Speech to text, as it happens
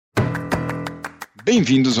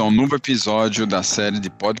Bem-vindos ao novo episódio da série de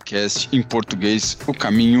podcast em português O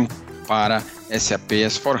Caminho para SAP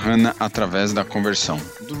S/4HANA através da conversão,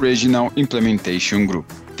 do Regional Implementation Group.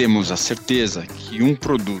 Temos a certeza que um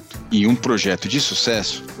produto e um projeto de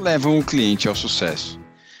sucesso levam o cliente ao sucesso.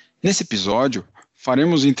 Nesse episódio,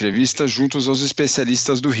 faremos entrevistas juntos aos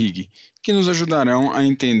especialistas do RIG, que nos ajudarão a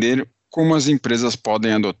entender como as empresas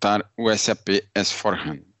podem adotar o SAP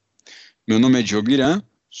S/4HANA. Meu nome é Diogo Irã,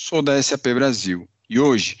 sou da SAP Brasil e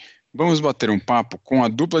hoje vamos bater um papo com a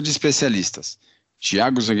dupla de especialistas,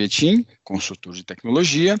 Thiago Zanguetin, consultor de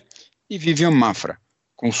tecnologia, e Vivian Mafra,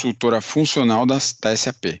 consultora funcional da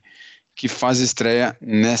SAP, que faz estreia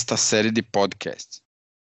nesta série de podcasts.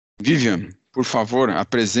 Vivian, por favor,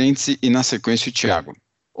 apresente-se e na sequência o Thiago.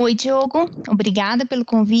 Oi, Diogo. Obrigada pelo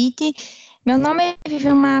convite. Meu nome é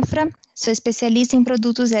Vivian Mafra, sou especialista em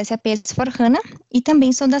produtos SAP S/4HANA e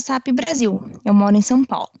também sou da SAP Brasil. Eu moro em São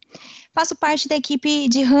Paulo. Faço parte da equipe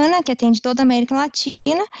de HANA, que atende toda a América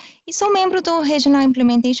Latina, e sou membro do Regional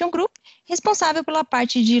Implementation Group, responsável pela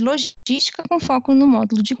parte de logística com foco no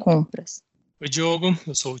módulo de compras. Oi, Diogo.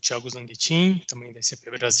 Eu sou o Thiago Zanguetin, também da SAP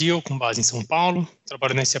Brasil, com base em São Paulo.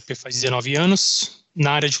 Trabalho na SAP faz 19 anos,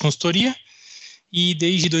 na área de consultoria, e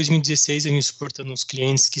desde 2016 eu venho suportando os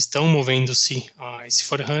clientes que estão movendo-se a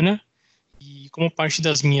S/4HANA. E como parte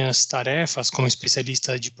das minhas tarefas como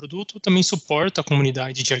especialista de produto, eu também suporto a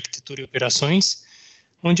comunidade de arquitetura e operações,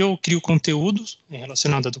 onde eu crio conteúdos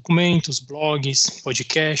relacionados a documentos, blogs,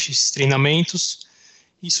 podcasts, treinamentos,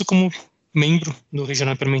 isso como membro do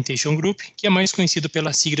Regional Implementation Group, que é mais conhecido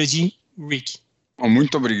pela sigla de RIG.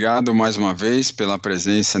 Muito obrigado mais uma vez pela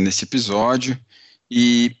presença nesse episódio.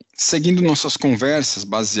 E seguindo nossas conversas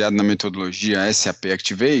baseadas na metodologia SAP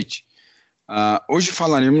Activate, hoje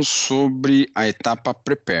falaremos sobre a etapa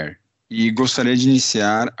Prepare e gostaria de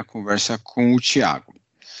iniciar a conversa com o Thiago.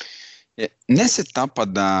 Nessa etapa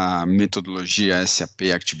da metodologia SAP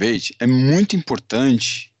Activate, é muito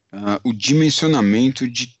importante o dimensionamento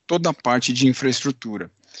de toda a parte de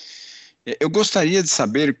infraestrutura. Eu gostaria de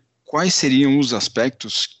saber quais seriam os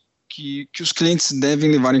aspectos que os clientes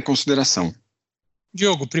devem levar em consideração.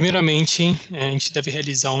 Diogo, primeiramente, a gente deve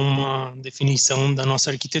realizar uma definição da nossa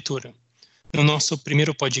arquitetura. No nosso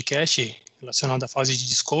primeiro podcast, relacionado à fase de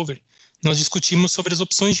Discovery, nós discutimos sobre as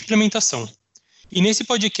opções de implementação. E nesse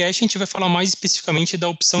podcast a gente vai falar mais especificamente da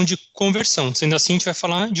opção de conversão. Sendo assim, a gente vai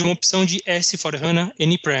falar de uma opção de S/4HANA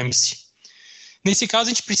On-Premise. Nesse caso,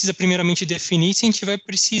 a gente precisa primeiramente definir se a gente vai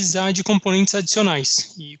precisar de componentes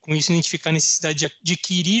adicionais. E com isso identificar a necessidade de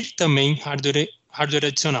adquirir também hardware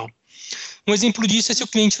adicional. Um exemplo disso é se o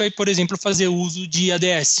cliente vai, por exemplo, fazer uso de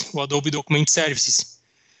ADS, o Adobe Document Services.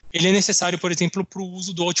 Ele é necessário, por exemplo, para o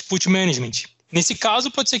uso do Output Management. Nesse caso,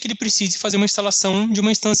 pode ser que ele precise fazer uma instalação de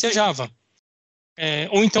uma instância Java.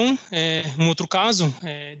 Ou então, um outro caso,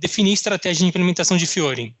 definir estratégia de implementação de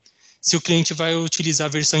Fiori. Se o cliente vai utilizar a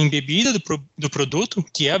versão embebida do produto,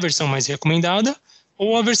 que é a versão mais recomendada,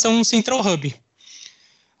 ou a versão Central Hub.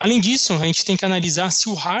 Além disso, a gente tem que analisar se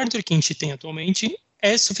o hardware que a gente tem atualmente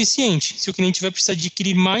é suficiente, se o cliente vai precisar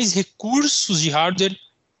adquirir mais recursos de hardware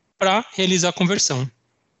para realizar a conversão.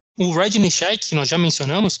 O Readiness Check, que nós já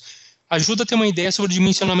mencionamos, ajuda a ter uma ideia sobre o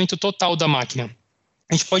dimensionamento total da máquina.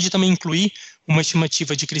 A gente pode também incluir uma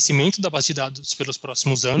estimativa de crescimento da base de dados pelos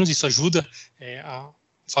próximos anos, isso ajuda a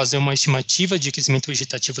fazer uma estimativa de crescimento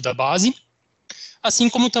vegetativo da base, assim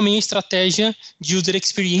como também a estratégia de User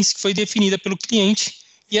Experience que foi definida pelo cliente,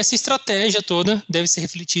 e essa estratégia toda deve ser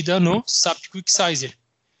refletida no SAP Quick Sizer.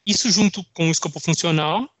 Isso junto com o escopo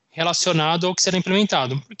funcional, relacionado ao que será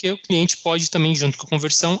implementado, porque o cliente pode também, junto com a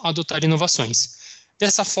conversão, adotar inovações.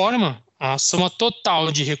 Dessa forma, a soma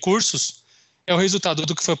total de recursos é o resultado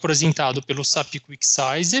do que foi apresentado pelo SAP Quick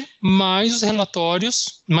Sizer, mais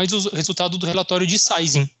o resultado do relatório de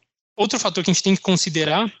sizing. Outro fator que a gente tem que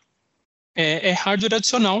considerar é hardware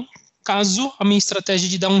adicional, caso a minha estratégia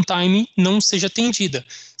de downtime não seja atendida,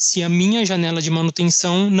 se a minha janela de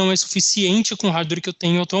manutenção não é suficiente com o hardware que eu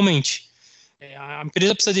tenho atualmente. A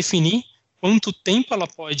empresa precisa definir quanto tempo ela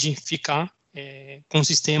pode ficar com o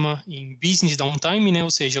sistema em business downtime, né?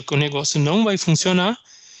 Ou seja, que o negócio não vai funcionar,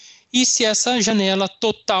 e se essa janela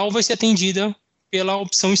total vai ser atendida pela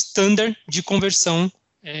opção standard de conversão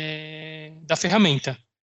da ferramenta.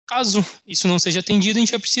 Caso isso não seja atendido, a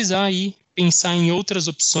gente vai precisar aí pensar em outras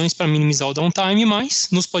opções para minimizar o downtime, mas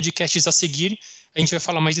nos podcasts a seguir a gente vai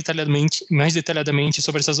falar mais detalhadamente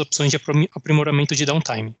sobre essas opções de aprimoramento de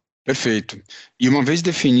downtime. Perfeito. E uma vez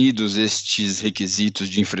definidos estes requisitos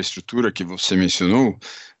de infraestrutura que você mencionou,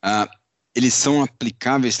 eles são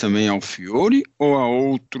aplicáveis também ao Fiori ou a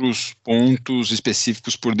outros pontos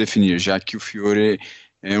específicos por definir, já que o Fiori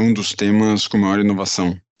é um dos temas com maior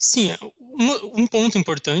inovação. Sim, um ponto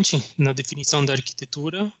importante na definição da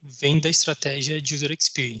arquitetura vem da estratégia de user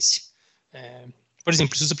experience. Por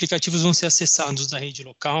exemplo, se os aplicativos vão ser acessados da rede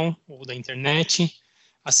local ou da internet,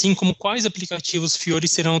 assim como quais aplicativos Fiori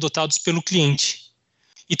serão adotados pelo cliente,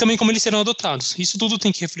 e também como eles serão adotados. Isso tudo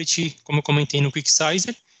tem que refletir, como eu comentei no Quick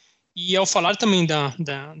Sizer, e ao falar também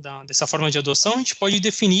dessa forma de adoção, a gente pode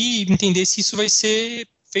definir e entender se isso vai ser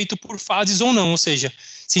feito por fases ou não, ou seja,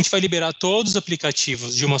 se a gente vai liberar todos os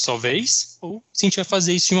aplicativos de uma só vez, ou se a gente vai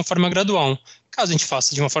fazer isso de uma forma gradual. Caso a gente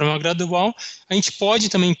faça de uma forma gradual, a gente pode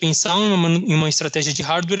também pensar em uma estratégia de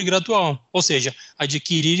hardware gradual, ou seja,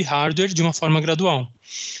 adquirir hardware de uma forma gradual.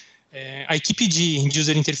 A equipe de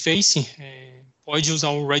User Interface pode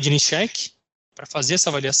usar o Readiness Check para fazer essa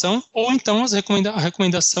avaliação, ou então a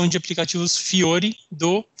recomendação de aplicativos Fiori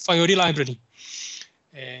do Fiori Library.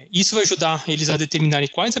 Isso vai ajudar eles a determinarem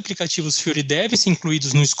quais aplicativos Fiori devem ser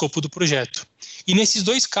incluídos no escopo do projeto. E nesses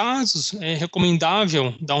dois casos, é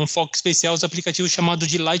recomendável dar um foco especial aos aplicativos chamados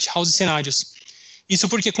de Lighthouse Cenários. Isso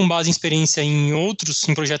porque, com base em experiência em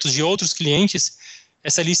projetos de outros clientes,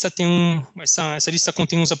 essa lista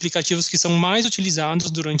contém uns aplicativos que são mais utilizados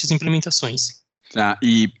durante as implementações.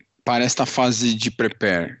 E para esta fase de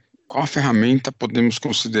prepare, qual ferramenta podemos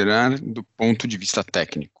considerar do ponto de vista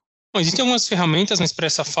técnico? Bom, existem algumas ferramentas, mas para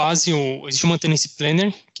essa fase existe o Maintenance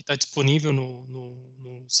Planner, que está disponível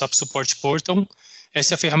no SAP Support Portal.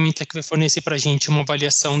 Essa é a ferramenta que vai fornecer para a gente uma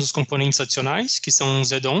avaliação dos componentes adicionais, que são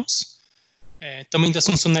os add-ons, também das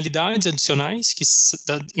funcionalidades adicionais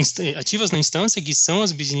ativas na instância, que são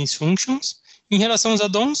as Business Functions. Em relação aos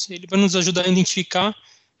add-ons, ele vai nos ajudar a identificar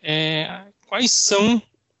quais são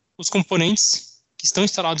os componentes que estão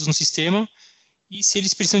instalados no sistema e se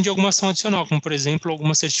eles precisam de alguma ação adicional, como, por exemplo,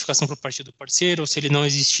 alguma certificação por parte do parceiro, ou se ele não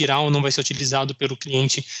existirá ou não vai ser utilizado pelo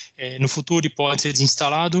cliente no futuro e pode ser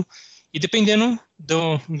desinstalado. E dependendo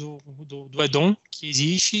do add-on que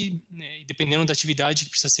existe, e dependendo da atividade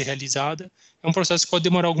que precisa ser realizada, é um processo que pode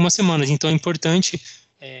demorar algumas semanas. Então, é importante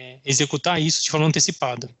executar isso de forma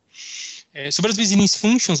antecipada. Sobre as Business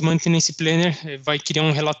Functions, o Maintenance Planner vai criar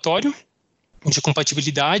um relatório de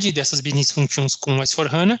compatibilidade dessas Business Functions com o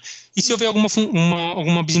S4HANA, e se houver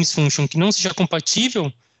alguma Business Function que não seja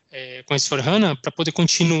compatível com o S4HANA, para poder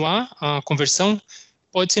continuar a conversão,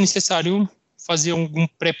 pode ser necessário fazer algum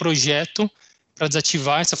pré-projeto para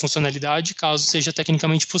desativar essa funcionalidade, caso seja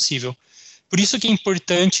tecnicamente possível. Por isso que é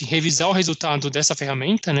importante revisar o resultado dessa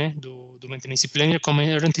ferramenta, do Maintenance Planner, com a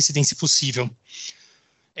maior antecedência possível.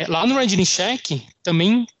 Lá no Readiness Check,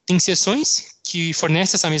 também tem seções que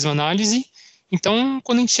fornecem essa mesma análise. Então,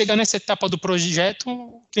 quando a gente chegar nessa etapa do projeto,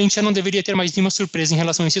 o cliente já não deveria ter mais nenhuma surpresa em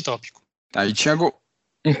relação a esse tópico. E Thiago,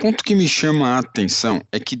 um ponto que me chama a atenção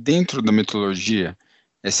é que dentro da metodologia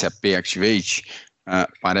SAP Activate,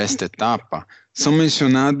 para esta etapa, são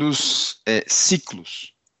mencionados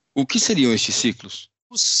ciclos. O que seriam estes ciclos?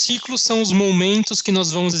 Os ciclos são os momentos que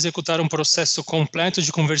nós vamos executar um processo completo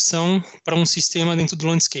de conversão para um sistema dentro do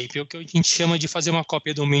landscape. É o que a gente chama de fazer uma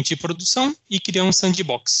cópia do ambiente de produção e criar um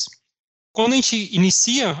sandbox. Quando a gente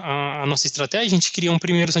inicia a nossa estratégia, a gente cria um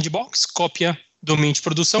primeiro sandbox, cópia do ambiente de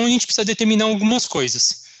produção, e a gente precisa determinar algumas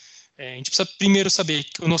coisas. A gente precisa primeiro saber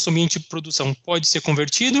que o nosso ambiente de produção pode ser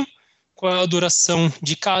convertido, qual é a duração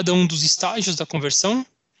de cada um dos estágios da conversão.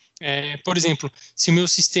 Por exemplo, se o meu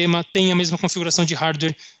sistema tem a mesma configuração de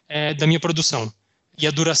hardware da minha produção e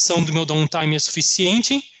a duração do meu downtime é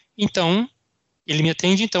suficiente, então ele me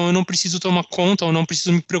atende, então eu não preciso tomar conta ou não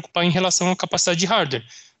preciso me preocupar em relação à capacidade de hardware.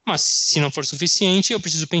 Mas, se não for suficiente, eu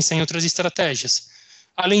preciso pensar em outras estratégias.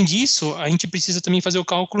 Além disso, a gente precisa também fazer o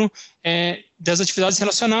cálculo das atividades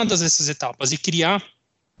relacionadas a essas etapas e criar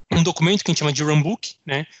um documento que a gente chama de runbook,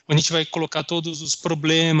 onde a gente vai colocar todos os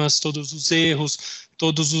problemas, todos os erros,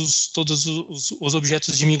 todos os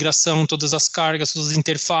objetos de migração, todas as cargas, todas as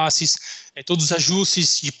interfaces, todos os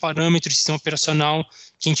ajustes de parâmetros de sistema operacional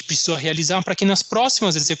que a gente precisa realizar para que nas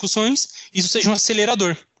próximas execuções isso seja um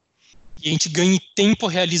acelerador. E a gente ganhe tempo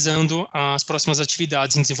realizando as próximas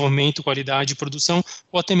atividades em desenvolvimento, qualidade, produção,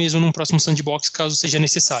 ou até mesmo num próximo sandbox, caso seja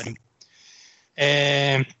necessário.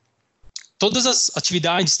 Todas as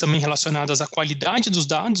atividades também relacionadas à qualidade dos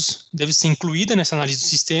dados devem ser incluídas nessa análise do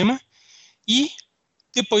sistema, e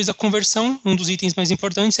depois da conversão, um dos itens mais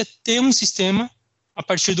importantes é ter um sistema a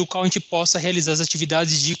partir do qual a gente possa realizar as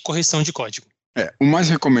atividades de correção de código. O mais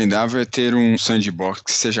recomendável é ter um sandbox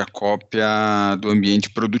que seja cópia do ambiente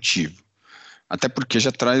produtivo. Até porque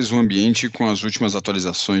já traz um ambiente com as últimas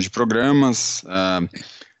atualizações de programas,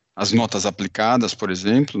 as notas aplicadas, por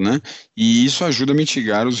exemplo, e isso ajuda a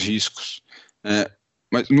mitigar os riscos.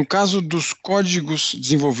 Mas no caso dos códigos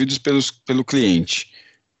desenvolvidos pelo cliente,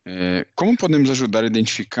 Como podemos ajudar a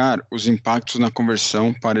identificar os impactos na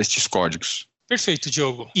conversão para estes códigos? Perfeito,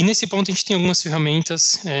 Diogo. E nesse ponto a gente tem algumas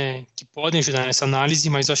ferramentas que podem ajudar nessa análise,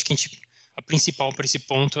 mas eu acho que a principal para esse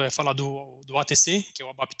ponto é falar do ATC, que é o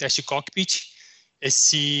ABAP Test Cockpit.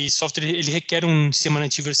 Esse software ele requer um sistema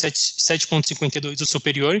nativo 7.52 ou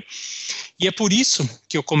superior, e é por isso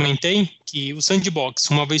que eu comentei que o Sandbox,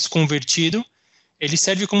 uma vez convertido, ele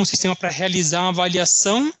serve como sistema para realizar a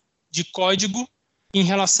avaliação de código em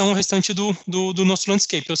relação ao restante do nosso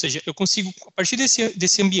landscape, ou seja, eu consigo, a partir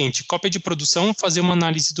desse ambiente, cópia de produção, fazer uma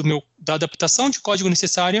análise da adaptação de código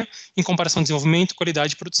necessária em comparação ao desenvolvimento,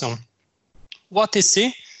 qualidade e produção. O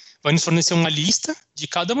ATC vai nos fornecer uma lista de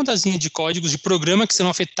cada uma das linhas de códigos de programa que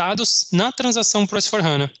serão afetados na transação para o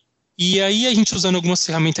S4HANA. E aí, a gente usando algumas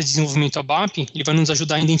ferramentas de desenvolvimento ABAP, ele vai nos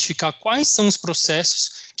ajudar a identificar quais são os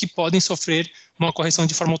processos que podem sofrer uma correção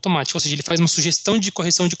de forma automática, ou seja, ele faz uma sugestão de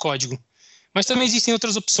correção de código. Mas também existem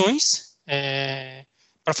outras opções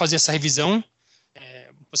para fazer essa revisão.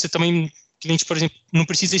 Você também, cliente, por exemplo, não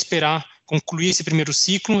precisa esperar concluir esse primeiro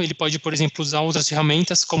ciclo, ele pode, por exemplo, usar outras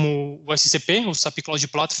ferramentas como o SCP, o SAP Cloud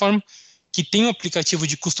Platform, que tem um aplicativo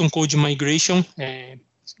de Custom Code Migration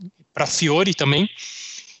para Fiori também,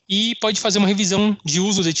 e pode fazer uma revisão de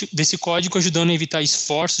uso desse código, ajudando a evitar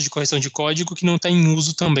esforços de correção de código que não está em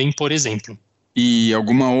uso também, por exemplo. E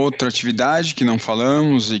alguma outra atividade que não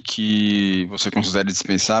falamos e que você considera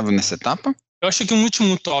dispensável nessa etapa? Eu acho que um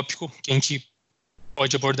último tópico que a gente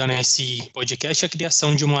pode abordar nesse podcast é a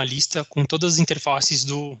criação de uma lista com todas as interfaces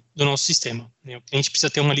do nosso sistema. O cliente precisa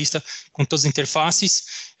ter uma lista com todas as interfaces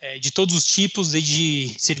de todos os tipos,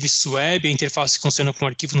 desde serviços web, a interface que funciona com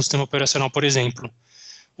arquivo no sistema operacional, por exemplo.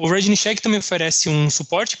 O Readiness Check também oferece um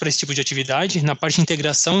suporte para esse tipo de atividade. Na parte de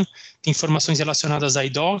integração, tem informações relacionadas a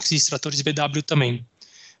iDocs e extratores BW também.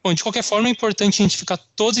 Bom, de qualquer forma, é importante identificar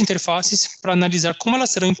todas as interfaces para analisar como elas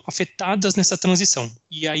serão afetadas nessa transição.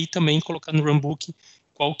 E aí também colocar no runbook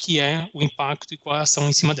qual que é o impacto e qual a ação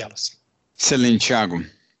em cima delas. Excelente, Thiago.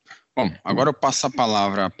 Bom, agora eu passo a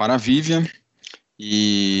palavra para a Vivian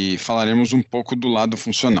e falaremos um pouco do lado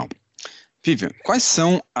funcional. Vivian, quais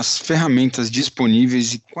são as ferramentas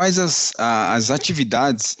disponíveis e quais as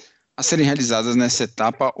atividades a serem realizadas nessa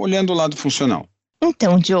etapa, olhando o lado funcional?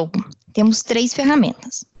 Então, Diogo, temos 3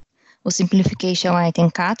 ferramentas. O Simplification Item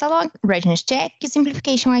Catalog, Readiness Check e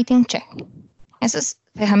Simplification Item Check. Essas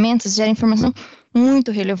ferramentas geram informação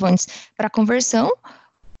muito relevantes para a conversão,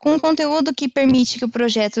 com conteúdo que permite que o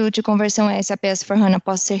projeto de conversão SAP S/4HANA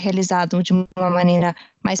possa ser realizado de uma maneira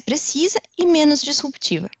mais precisa e menos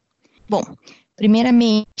disruptiva. Bom,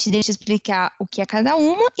 primeiramente, deixa eu explicar o que é cada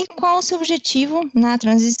uma e qual o seu objetivo na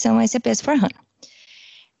transição SAP S/4HANA.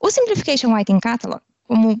 O Simplification Item Catalog,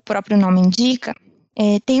 como o próprio nome indica,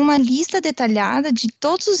 tem uma lista detalhada de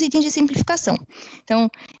todos os itens de simplificação. Então,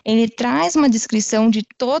 ele traz uma descrição de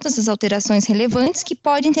todas as alterações relevantes que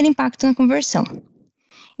podem ter impacto na conversão.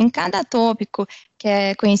 Em cada tópico, que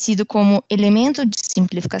é conhecido como elemento de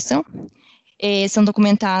simplificação, são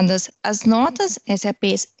documentadas as notas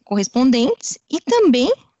SAPs correspondentes e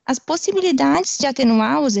também as possibilidades de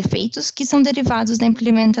atenuar os efeitos que são derivados da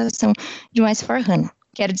implementação de um S/4HANA.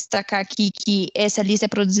 Quero destacar aqui que essa lista é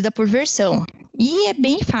produzida por versão e é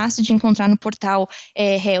bem fácil de encontrar no portal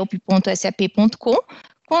help.sap.com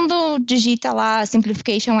quando digita lá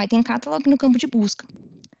Simplification Item Catalog no campo de busca.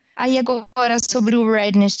 Aí agora sobre o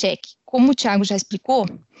Readiness Check. Como o Thiago já explicou,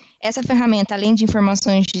 essa ferramenta, além de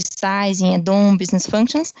informações de sizing, add-on, business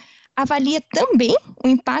functions, avalia também o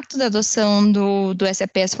impacto da adoção do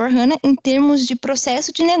SAP S/4HANA em termos de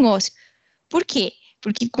processo de negócio. Por quê?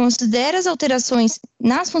 Porque considera as alterações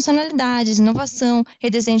nas funcionalidades, inovação,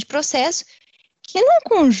 redesenho de processo, que no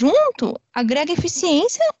conjunto agrega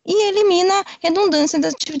eficiência e elimina redundância da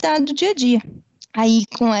atividade do dia a dia. Aí,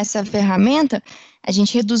 com essa ferramenta, a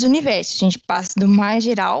gente reduz o universo, a gente passa do mais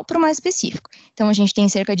geral para o mais específico. Então, a gente tem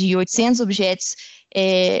cerca de 800 objetos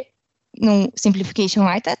no Simplification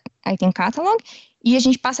Item Catalog, e a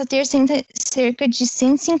gente passa a ter cerca de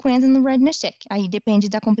 150 no Readiness Check. Aí depende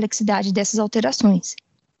da complexidade dessas alterações.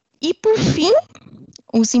 E, por fim,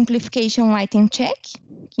 o Simplification Item Check,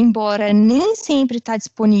 que embora nem sempre está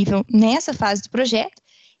disponível nessa fase do projeto,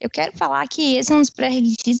 eu quero falar que esse é um dos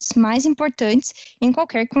pré-requisitos mais importantes em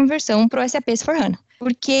qualquer conversão para o SAP S/4HANA,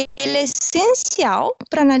 porque ele é essencial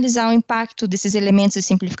para analisar o impacto desses elementos de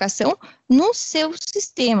simplificação no seu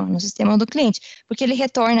sistema, no sistema do cliente, porque ele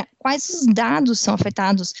retorna quais os dados são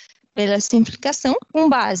afetados pela simplificação com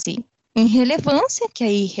base em relevância, que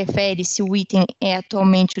aí refere se o item é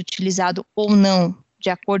atualmente utilizado ou não, de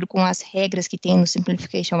acordo com as regras que tem no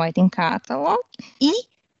Simplification Item Catalog, e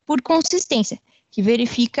por consistência, que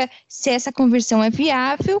verifica se essa conversão é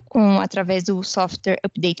viável através do Software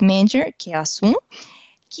Update Manager, que é a SUM,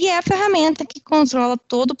 que é a ferramenta que controla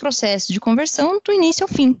todo o processo de conversão do início ao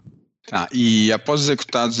fim. E após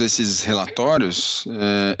executados esses relatórios,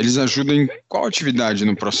 eles ajudam em qual atividade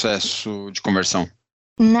no processo de conversão?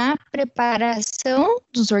 Na preparação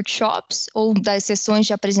dos workshops ou das sessões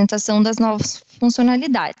de apresentação das novas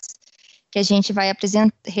funcionalidades, que a gente vai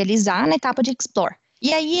realizar na etapa de Explore.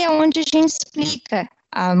 E aí é onde a gente explica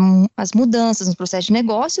as mudanças no processo de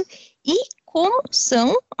negócio e como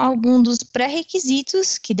são alguns dos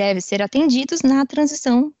pré-requisitos que devem ser atendidos na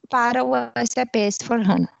transição para o SAP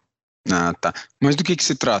S/4HANA. Tá. Mas do que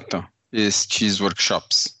se trata estes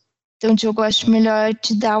workshops? Então, Diogo, eu acho melhor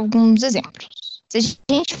te dar alguns exemplos. Se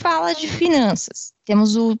a gente fala de finanças,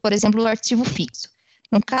 temos, por exemplo, o arquivo fixo.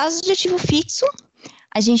 No caso de ativo fixo,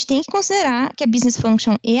 a gente tem que considerar que a Business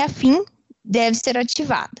Function EAFIN deve ser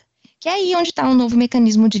ativada, que é aí onde está o novo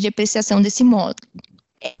mecanismo de depreciação desse módulo.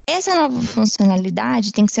 Essa nova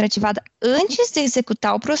funcionalidade tem que ser ativada antes de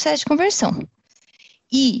executar o processo de conversão.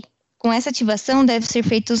 E, com essa ativação, devem ser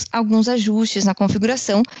feitos alguns ajustes na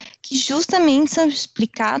configuração, que justamente são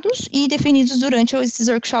explicados e definidos durante esses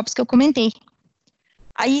workshops que eu comentei.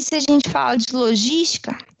 Aí, se a gente fala de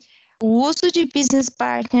logística, o uso de Business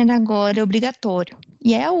Partner agora é obrigatório,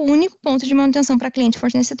 e é o único ponto de manutenção para cliente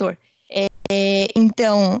fornecedor.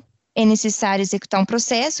 Então, é necessário executar um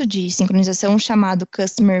processo de sincronização chamado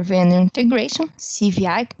Customer Vendor Integration,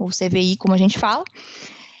 CVI, ou CVI, como a gente fala.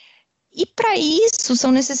 E para isso,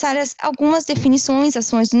 são necessárias algumas definições,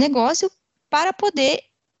 ações do negócio, para poder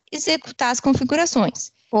executar as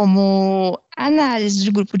configurações, como análise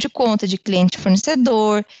de grupo de conta de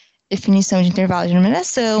cliente-fornecedor, definição de intervalo de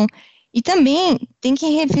numeração, e também tem que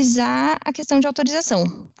revisar a questão de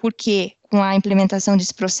autorização, porque com a implementação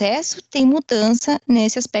desse processo, tem mudança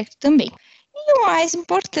nesse aspecto também. E o mais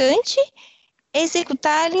importante é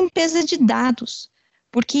executar a limpeza de dados,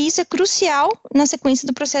 porque isso é crucial na sequência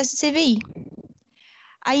do processo de CVI.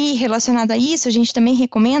 Aí, relacionado a isso, a gente também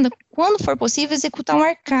recomenda, quando for possível, executar um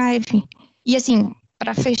archive. E assim,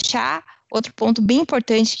 para fechar, outro ponto bem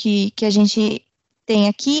importante que a gente tem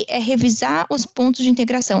aqui é revisar os pontos de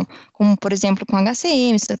integração, como, por exemplo, com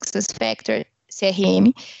HCM, SuccessFactors,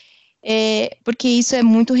 CRM, porque isso é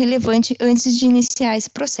muito relevante antes de iniciar esse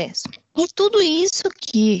processo. E tudo isso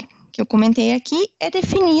que eu comentei aqui é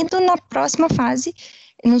definido na próxima fase,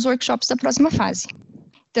 nos workshops da próxima fase.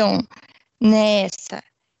 Então,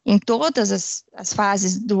 em todas as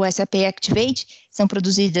fases do SAP Activate, são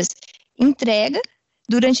produzidas entrega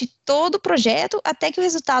durante todo o projeto até que o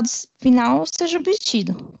resultado final seja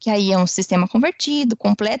obtido, que aí é um sistema convertido,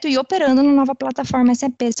 completo e operando na nova plataforma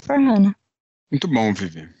SAP S/4HANA. Muito bom,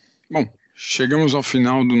 Vivi. Bom, chegamos ao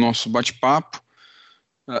final do nosso bate-papo.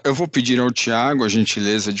 Eu vou pedir ao Tiago a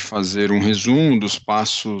gentileza de fazer um resumo dos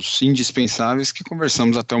passos indispensáveis que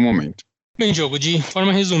conversamos até o momento. Bem, Diogo, de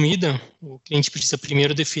forma resumida, o cliente precisa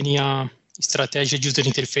primeiro definir a estratégia de User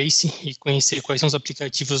Interface e conhecer quais são os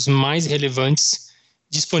aplicativos mais relevantes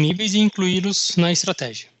disponíveis e incluí-los na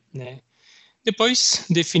estratégia, né? Depois,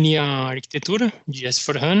 definir a arquitetura de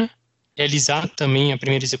S/4HANA, realizar também a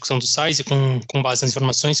primeira execução do size com base nas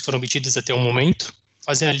informações que foram obtidas até o momento,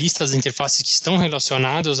 fazer a lista das interfaces que estão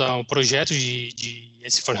relacionadas ao projeto de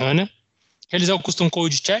S/4HANA, realizar o Custom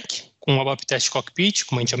Code Check com o ABAP Test Cockpit,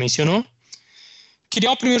 como a gente já mencionou,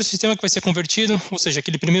 criar o primeiro sistema que vai ser convertido, ou seja,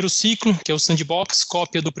 aquele primeiro ciclo, que é o sandbox,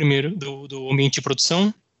 cópia do ambiente de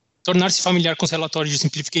produção, tornar-se familiar com os relatórios de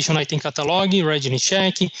Simplification Item Catalog, Readiness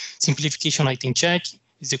Check, Simplification Item Check,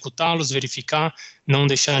 executá-los, verificar, não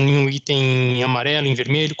deixar nenhum item em amarelo, em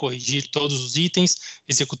vermelho, corrigir todos os itens,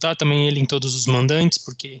 executar também ele em todos os mandantes,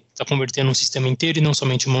 porque está convertendo um sistema inteiro e não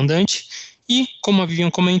somente o mandante, e, como a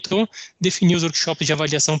Vivian comentou, definir os workshops de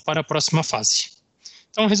avaliação para a próxima fase.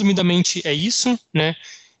 Então, resumidamente, é isso, né?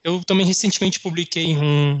 Eu também recentemente publiquei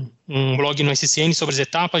um blog no SCN sobre as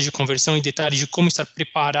etapas de conversão e detalhes de como estar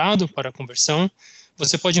preparado para a conversão.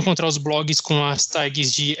 Você pode encontrar os blogs com as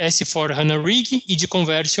tags de S/4HANA Rig e de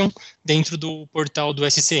Conversion dentro do portal do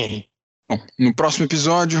SCN. Bom, no próximo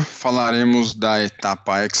episódio falaremos da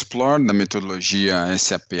etapa Explore da metodologia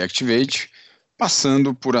SAP Activate,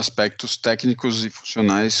 passando por aspectos técnicos e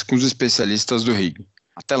funcionais com os especialistas do RIG.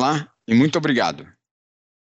 Até lá e muito obrigado!